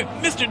to hear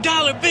Mr.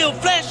 Dollar Bill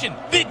flashing,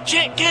 big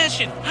check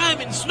cashing,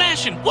 Hyman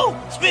smashing, woo,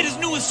 spit his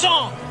newest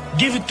song?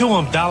 Give it to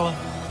him, Dollar.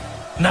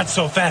 Not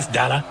so fast,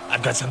 Dollar.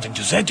 I've got something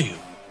to say to you.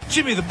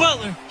 Jimmy the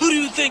Butler, who do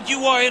you think you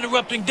are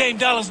interrupting Dame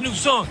Dollar's new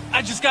song?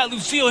 I just got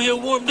Lucille here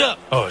warmed up.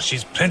 Oh,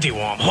 she's plenty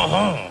warm.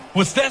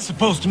 What's that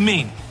supposed to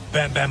mean?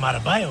 Bam Bam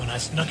Adebayo and I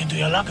snuck into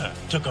your locker,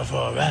 took her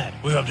for a ride.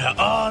 We rubbed her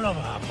all over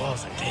our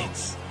balls and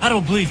tits. I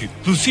don't believe you.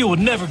 Lucille would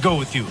never go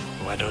with you.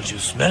 Why don't you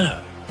smell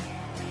her?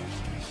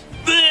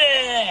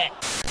 Blech!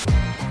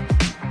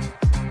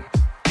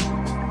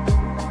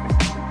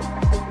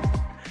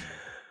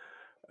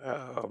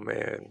 Oh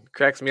man,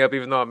 cracks me up.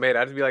 Even though I'm made,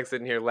 I just be like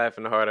sitting here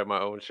laughing hard at my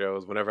own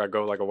shows whenever I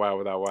go like a while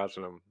without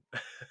watching them.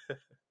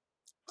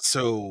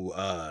 So,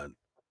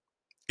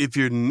 if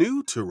you're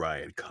new to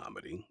Riot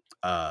comedy,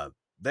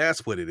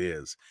 that's what it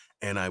is,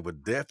 and I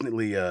would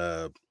definitely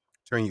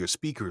turn your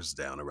speakers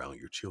down around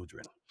your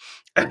children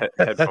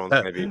Headphones,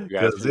 maybe if you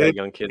guys, if because you got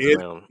young kids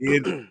around,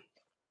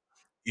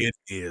 it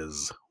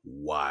is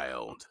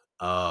wild.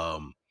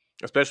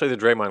 especially the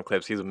Draymond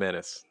clips. He's a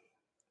menace.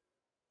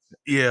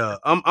 Yeah,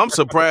 I'm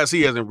surprised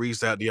he hasn't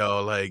reached out to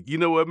y'all. Like, you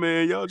know what,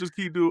 man, y'all just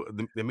keep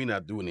doing. Me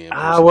not doing the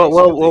impersonation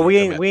because then We he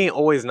come ain't at we me. ain't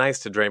always nice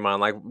to Draymond.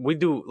 Like we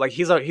do, like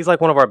he's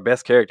like one of our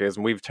best characters,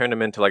 and we've turned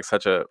him into like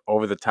such a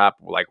over the top,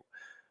 like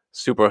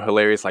super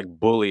hilarious, like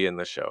bully in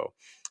the show,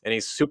 and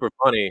he's super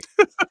funny,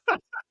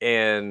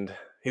 and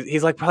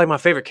he's like probably my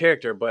favorite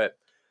character. But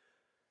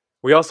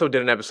we also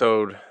did an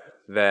episode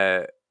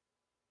that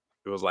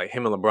it was like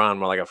him and LeBron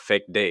were like a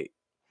fake date,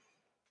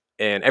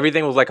 and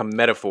everything was like a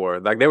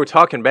metaphor. Like they were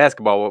talking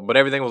basketball, but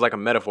everything was like a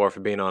metaphor for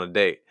being on a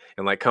date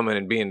and like coming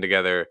and being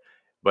together.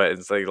 But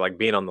it's like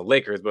being on the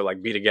Lakers, but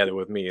like be together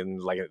with me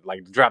and like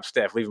drop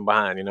Steph, leave him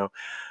behind, you know.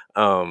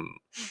 Um,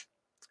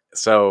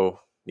 so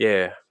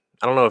yeah,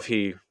 I don't know if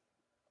he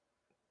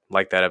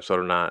liked that episode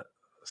or not.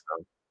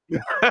 So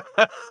Well,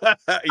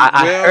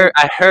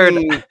 I heard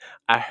mm,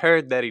 I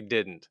heard that he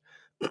didn't.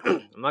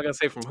 I'm not gonna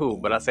say from who,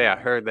 but I say I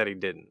heard that he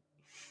didn't.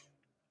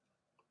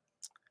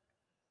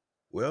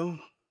 well,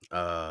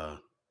 uh,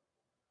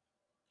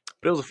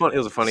 But it was a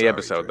funny sorry,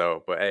 episode Dre.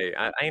 though. But hey,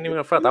 I ain't even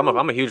a front. No,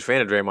 I'm a huge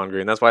fan of Draymond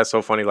Green. That's why it's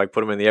so funny. Like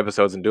put him in the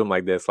episodes and do him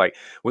like this. Like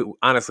we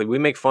honestly we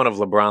make fun of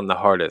LeBron the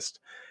hardest,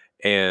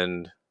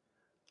 and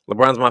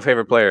LeBron's my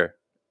favorite player.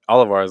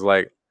 All of ours.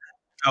 Like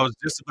I was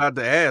just about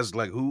to ask,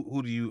 like,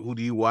 who do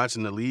you watch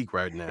in the league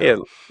right yeah,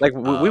 now? like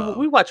Uh,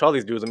 we watch all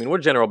these dudes. I mean, we're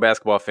general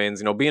basketball fans.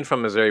 You know, being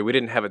from Missouri, we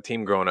didn't have a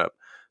team growing up,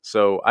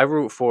 so I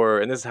root for,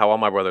 and this is how all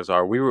my brothers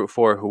are. We root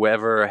for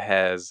whoever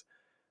has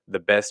the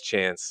best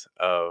chance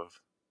of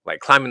like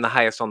climbing the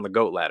highest on the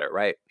GOAT ladder,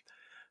 right?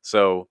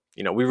 So,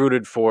 you know, we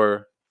rooted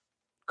for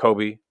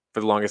Kobe for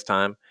the longest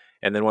time.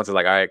 And then once it's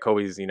like, all right,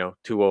 Kobe's, you know,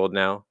 too old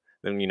now.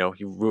 Then, you know,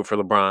 you root for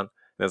LeBron.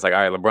 And it's like,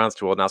 all right, LeBron's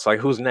too old now. So like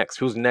who's next?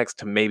 Who's next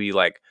to maybe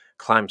like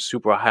climb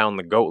super high on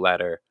the GOAT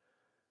ladder?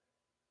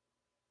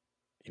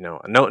 You know,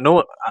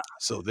 no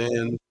so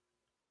then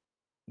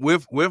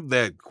with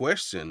that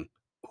question,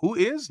 who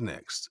is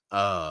next?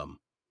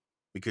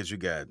 Because you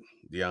got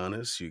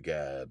Giannis, you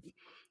got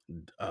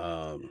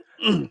um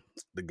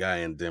the guy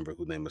in Denver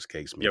whose name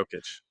escapes me.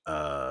 Jokic.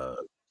 Uh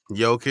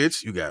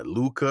Jokic, you got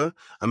Luca.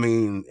 I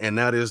mean, and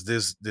now there's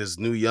this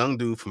new young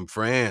dude from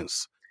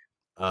France.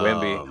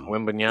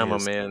 Wembanyama,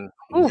 Is man.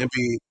 Whew,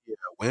 Wemby, yeah,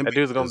 Wemby that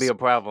dude's gonna be is a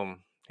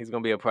problem. He's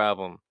gonna be a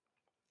problem.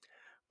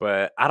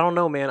 But I don't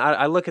know, man.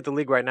 I look at the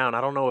league right now and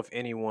I don't know if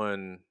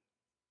anyone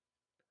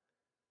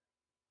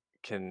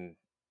can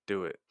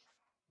do it.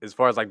 As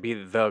far as like be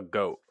the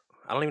GOAT.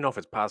 I don't even know if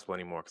it's possible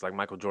anymore because like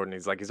Michael Jordan,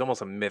 he's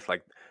almost a myth.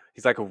 Like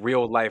he's like a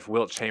real life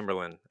Wilt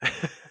Chamberlain.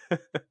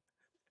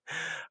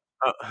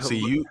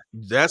 see Uh, you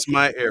that's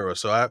my era.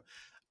 So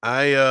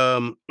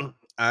I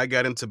I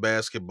got into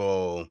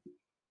basketball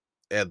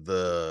at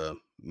the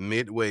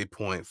midway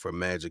point for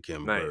Magic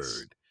and nice.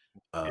 Bird.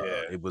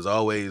 Yeah. It was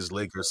always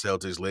Lakers,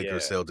 Celtics,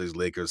 Lakers, Yeah. Celtics,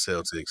 Lakers,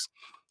 Celtics.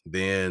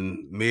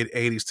 Then mid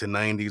 '80s to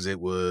 '90s, it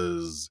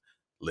was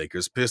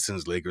Lakers,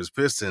 Pistons, Lakers,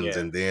 Pistons, Yeah.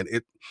 and then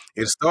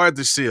it started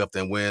to shift.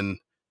 And when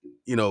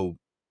you know,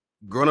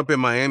 growing up in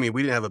Miami,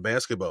 we didn't have a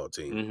basketball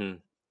team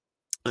Mhm.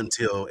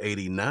 until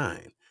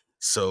 '89,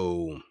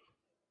 so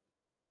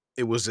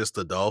it was just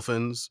the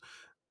Dolphins,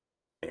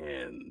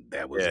 and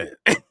that was Yeah.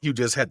 it. You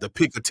just had to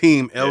pick a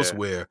team Yeah.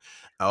 elsewhere.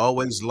 I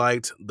always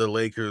liked the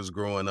Lakers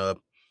growing up.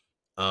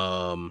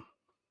 Um,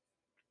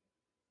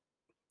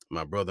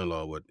 my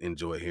brother-in-law would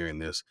enjoy hearing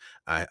this.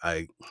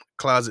 I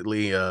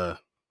closetly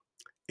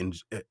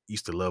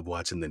used to love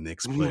watching the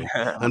Knicks play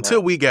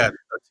until we got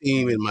a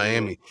team in Mhm.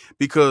 Miami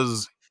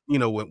because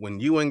when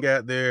Ewan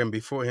got there and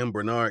before him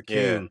Bernard Yeah.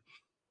 King,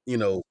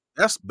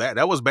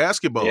 that was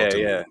basketball Yeah, to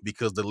me yeah.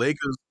 because the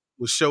Lakers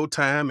was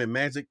Showtime and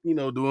Magic,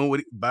 doing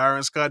what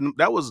Byron Scott.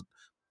 That was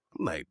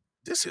I'm like,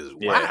 this is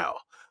Yeah. wow.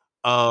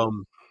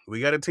 Um,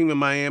 we got a team in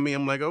Miami.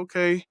 I'm like,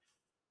 okay,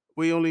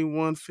 we only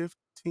won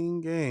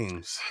 15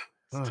 games.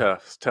 It's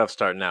tough. It's tough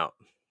starting out.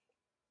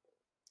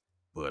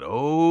 But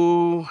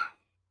oh,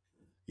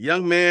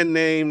 young man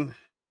named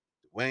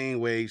Wayne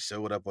Wade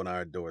showed up on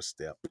our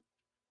doorstep.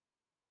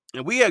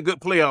 And we had good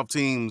playoff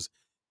teams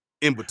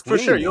in For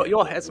sure, between you then,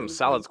 all but had some when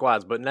solid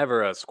squads, but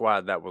never a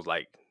squad that was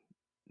like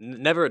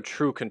never a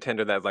true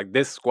contender that like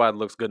this squad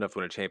looks good enough to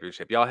win a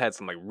championship. Y'all had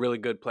some like really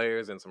good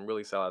players and some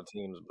really solid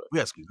teams, but we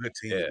had some good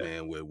teams, yeah,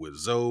 man, with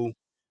Zoe,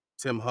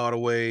 Tim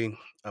Hardaway.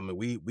 I mean,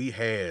 we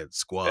had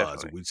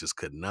squads, definitely. we just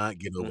could not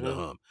get over the Mhm.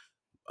 hump.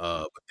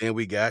 But then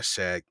we got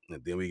Shaq,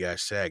 and then we got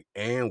Shaq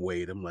and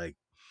Wade. I'm like,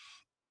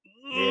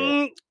 Yeah.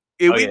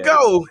 here Oh we yeah.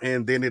 go.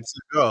 And then it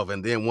took off.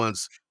 And then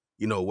once,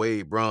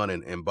 Wade, Braun,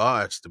 and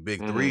Bosh, the big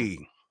Mhm.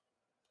 three,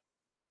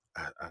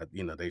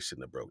 they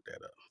shouldn't have broke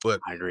that up.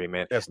 But I agree,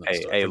 man. that's another Hey,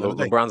 story hey, for another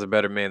day. LeBron's a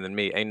better man than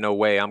me. Ain't no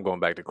way I'm going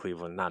back to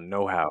Cleveland. Not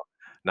no how.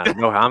 Not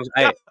no how.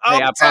 Hey,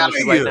 I'm I promise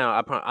telling you right you.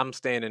 now, I'm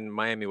staying in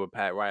Miami with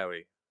Pat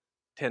Riley.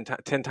 10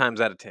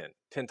 times out of 10.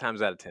 10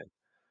 times out of 10.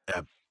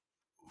 uh,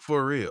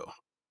 For real.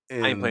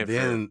 I ain't And playing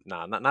for then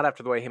nah, not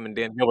after the way him and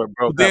Dan Gilbert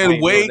broke up. I then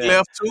ain't doing Wade that.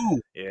 left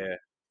too. Yeah.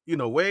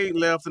 Wade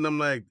left, and I'm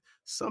like,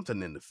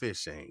 something in the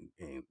fish ain't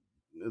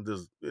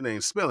it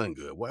ain't smelling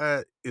good.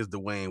 Why is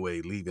Dwayne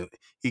Wade leaving?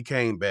 He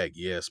came back,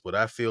 yes, but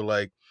I feel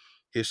like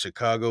his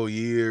Chicago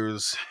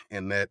years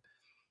and that,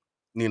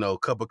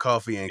 cup of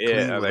coffee in Yeah,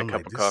 Cleveland, that I'm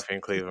cup like, of this coffee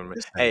in this Cleveland, man.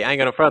 this Hey, I ain't ain't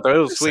gonna front though. It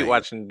was this sweet ain't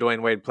watching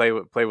Dwayne Wade play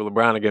with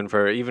LeBron again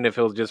for even if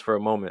it was just for a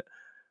moment.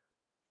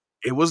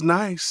 it was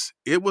nice.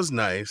 It was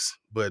nice,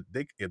 but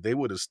if they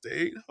would have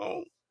stayed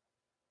home.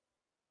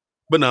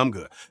 But no, I'm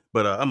good.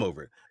 But I'm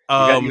over it.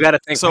 You gotta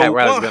think Pat So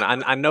Riley's gonna.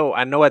 I know.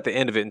 At the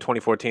end of it in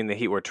 2014, the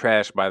Heat were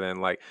trash by then.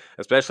 Like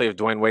especially if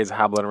Dwayne Wade's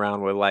hobbling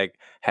around with like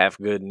half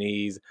good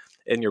knees,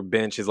 and your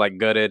bench is like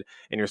gutted,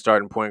 and your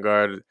starting point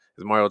guard is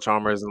Mario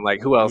Chalmers, and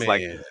like who else?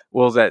 Like man,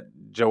 what was that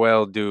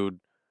Joel dude,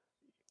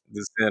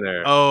 the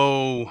center?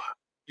 oh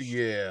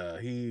yeah,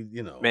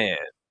 Man.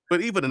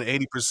 but even an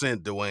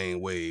 80%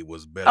 Dwayne Wade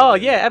was better Oh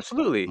yeah, than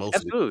absolutely,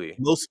 most of the absolutely,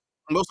 most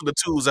most of the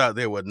tools out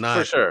there were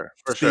for not sure,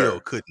 for still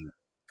sure. couldn't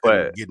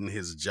But get in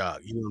his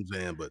job. You know what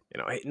I'm saying? But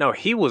no,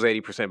 he was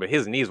 80%, but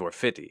his knees were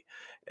 50,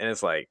 and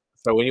it's like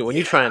so when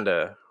you yeah, trying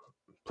to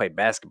play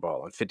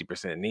basketball on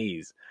 50%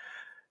 knees,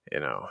 you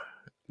know,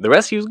 the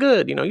rest of you's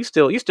good. You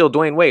still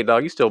Dwayne Wade,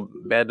 dog. You still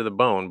bad to the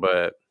bone,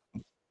 but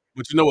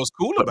but you know what's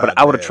cool but about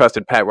I would have that?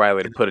 trusted Pat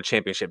Riley to And put a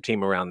championship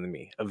team around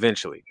me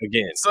eventually.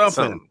 Again,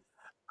 something some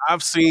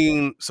I've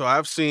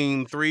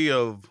seen 3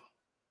 of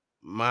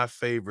my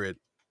favorite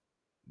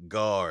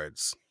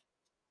guards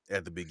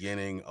at the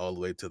beginning all the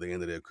way to the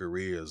end of their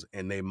careers,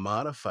 and they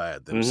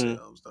modified hmm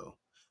themselves though,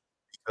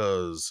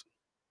 because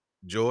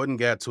Jordan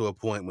got to a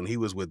point when he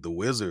was with the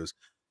Wizards,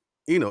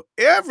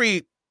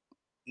 every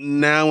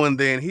now and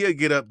then he'll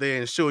get up there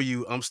and show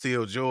you I'm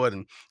still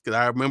Jordan. Because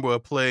I remember a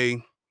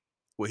play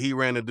where he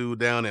ran a dude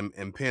down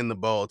and pinned the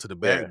ball to the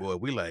yeah,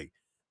 backboard. We like,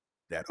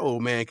 that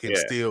old man can yeah.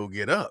 still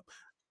get up.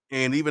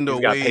 And even though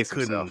He's got to Wade pace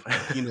himself.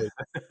 couldn't, you know,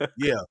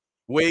 yeah,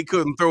 Wade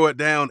couldn't throw it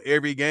down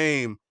every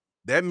game,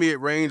 that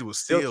mid-range was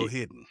still Silky.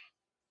 hidden.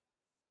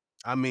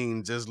 I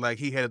mean, just like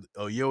he had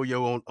a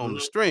yo-yo on the Mhm.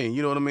 string,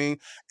 you know what I mean?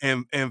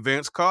 And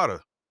Vince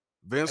Carter.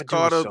 Vince That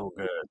dude was Carter, so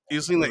good.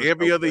 it He seemed like was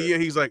every so other good. year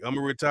he's like,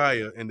 "Imma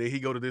retire," and then he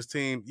go to this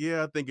team,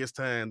 "Yeah, I think it's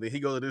time." Then he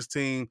go to this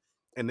team,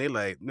 and they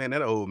like, "Man,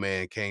 that old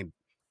man can't."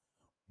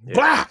 Yeah.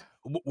 Blah!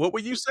 What were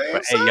you saying,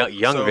 But hey, sir?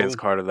 young Vince So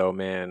Carter though,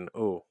 man.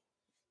 Ooh,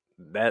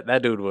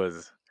 that dude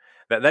was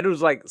that dude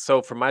was like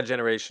so for my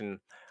generation.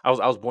 I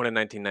was born in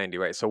 1990,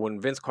 right? So when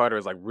Vince Carter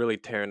is like really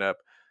tearing up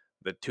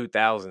the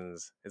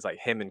 2000s, it's like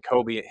him and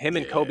Kobe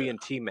yeah,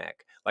 and T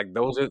Mac. Like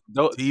those are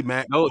those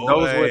T-Mac,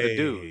 those were the boy.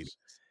 dudes,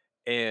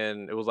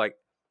 and it was like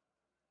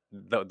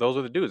those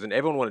were the dudes, and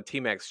everyone wanted T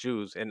Mac's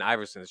shoes and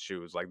Iverson's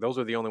shoes. Like those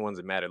were the only ones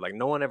that mattered. Like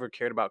no one ever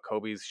cared about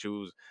Kobe's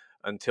shoes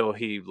until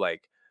he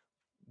like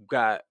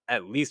got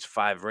at least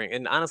 5 ring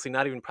and honestly,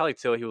 not even probably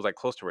till he was, like,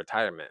 close to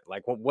retirement.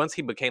 Like, once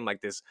he became,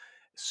 like, this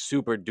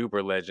super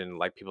duper legend,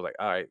 like, people like,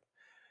 "Alright."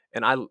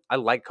 And I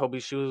like Kobe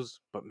shoes,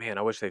 but man,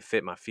 I wish they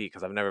fit my feet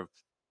because I've never.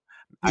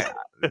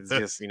 It's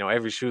just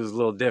every shoe is a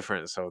little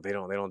different, so they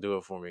don't do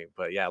it for me.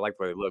 But yeah, I like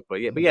the way they look.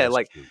 But yeah, That's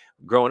like cute.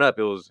 growing up,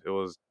 it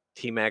was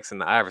T Max and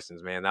the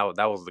Iversons, man.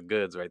 That was the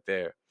goods right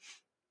there.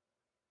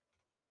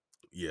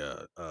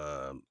 Yeah,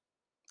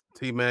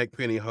 T-Mac,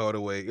 Penny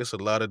Hardaway, it's a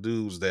lot of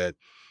dudes that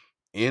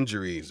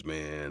injuries,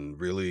 man,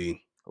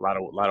 really A lot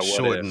of what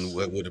shorten ifs.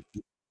 what would have.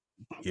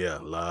 Yeah,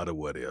 a lot of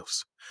what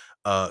ifs.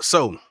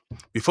 So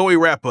before we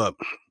wrap up,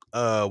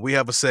 we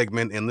have a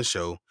segment in the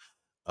show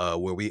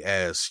where we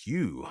ask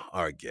you,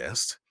 our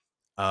guest,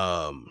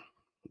 um,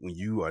 when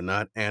you are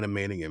not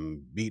animating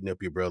and beating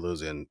up your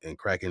brothers and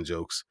cracking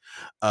jokes,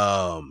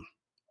 um,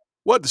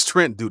 what does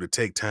Trent do to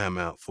take time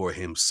out for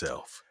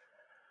himself?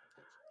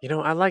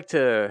 I like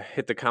to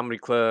hit the comedy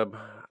club.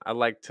 I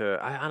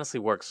honestly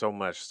work so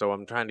much. So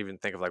I'm trying to even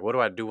think of like, what do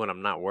I do when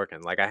I'm not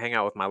working? Like I hang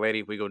out with my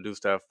lady. We go do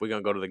stuff. We're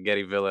going to go to the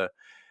Getty Villa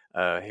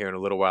here in a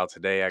little while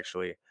today,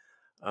 actually.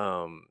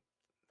 Um,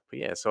 but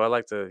yeah, so I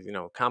like to,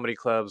 comedy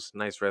clubs,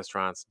 nice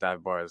restaurants,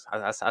 dive bars.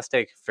 I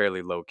stay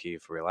fairly low key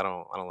for real. I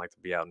don't like to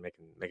be out and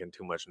making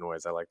too much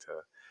noise. I like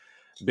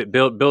to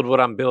build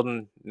what I'm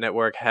building,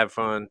 network, have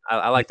fun.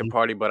 I like to Mhm.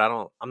 party, but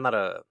I'm not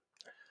a,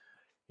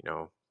 you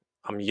know,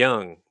 I'm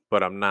young,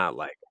 but I'm not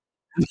like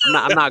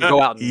I'm not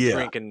go out and Yeah,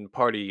 drink and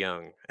party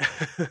young.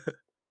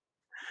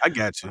 I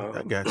got you. I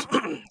Um, got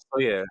you. so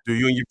yeah, Do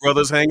you and your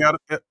brothers hang out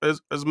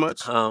as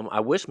much? I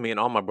wish me and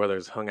all my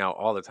brothers hung out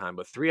all the time,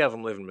 but three of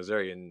them live in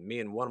Missouri, and me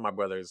and one of my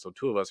brothers, so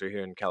two of us are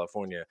here in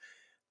California.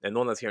 And the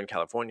one that's here in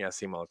California, I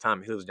see him all the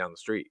time. He lives down the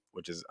street,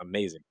 which is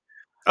amazing.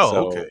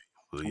 Oh, okay. So,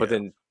 Well, but yeah.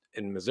 then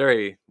in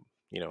Missouri,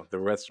 the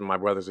rest of my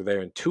brothers are there,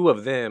 and two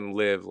of them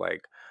live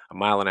like a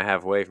mile and a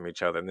half away from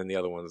each other, and then the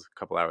other one's a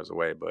couple hours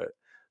away. But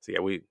so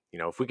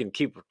yeah, if we can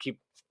keep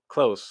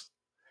close,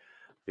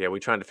 yeah, we're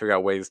trying to figure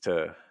out ways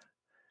to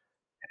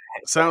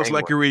Sounds hang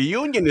like more. a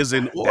reunion is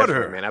in Definitely,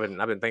 order. man.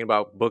 I've been thinking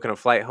about booking a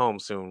flight home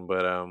soon,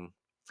 but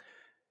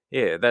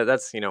yeah,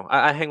 that's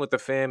I hang with the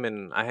fam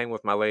and I hang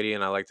with my lady,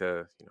 and I like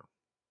to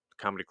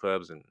comedy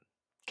clubs and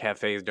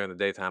cafes during the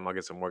daytime. I'll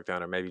get some work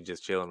done, or maybe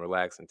just chill and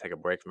relax and take a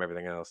break from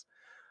everything else.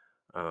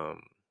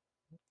 Um,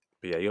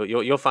 but yeah,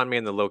 you'll find me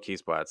in the low key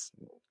spots,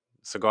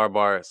 cigar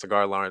bar,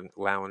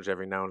 lounge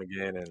every now and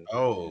again, and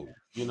Oh,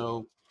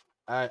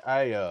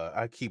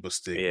 I keep a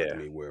stick with yeah,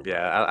 me wherever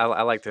yeah. I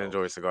I go. like to So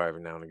enjoy a cigar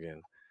every now and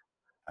again.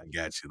 I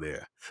got you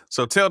there.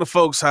 So tell the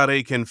folks how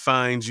they can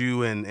find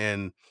you and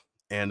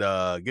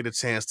get a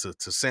chance to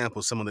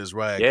sample some of this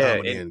Riot Yeah,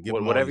 comedy and and give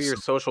them all whatever your your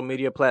social. social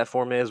media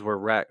platform is,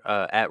 we're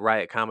at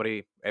Riot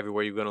Comedy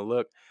everywhere you're gonna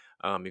look.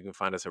 You can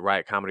find us at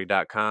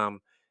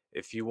riotcomedy.com.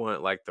 If you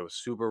want like the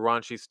super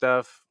raunchy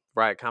stuff,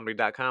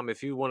 riotcomedy.com.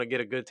 If you want to get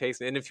a good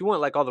taste, and if you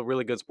want like all the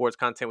really good sports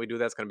content we do,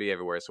 that's gonna be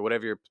everywhere. So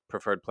whatever your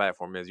preferred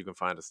platform is, you can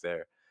find us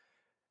there.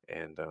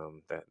 And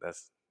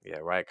that's yeah,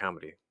 Riot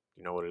Comedy.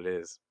 You know what it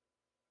is.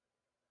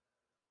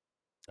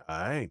 All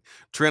right.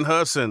 Trent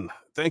Hudson,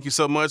 thank you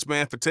so much,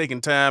 man, for taking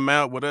time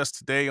out with us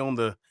today on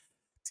the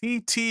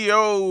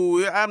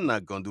TTO. I'm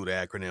not gonna do the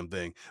acronym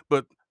thing,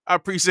 but I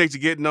appreciate you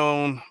getting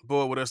on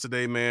board with us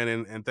today, man,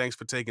 and thanks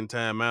for taking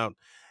time out.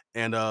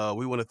 And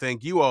we want to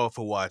thank you all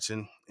for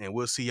watching, and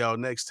we'll see y'all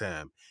next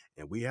time.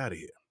 And we out of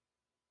here.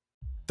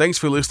 Thanks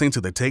for listening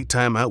to the Take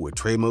Time Out with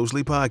Trey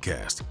Mosley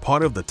podcast,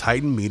 part of the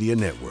Titan Media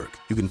Network.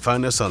 You can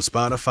find us on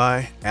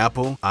Spotify,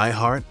 Apple,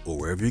 iHeart, or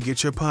wherever you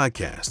get your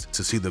podcast.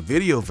 To see the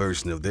video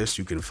version of this,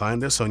 you can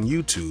find us on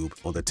YouTube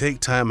on the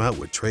Take Time Out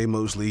with Trey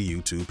Mosley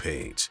YouTube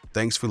page.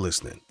 Thanks for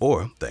listening,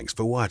 or thanks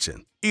for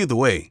watching. Either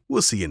way,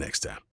 we'll see you next time.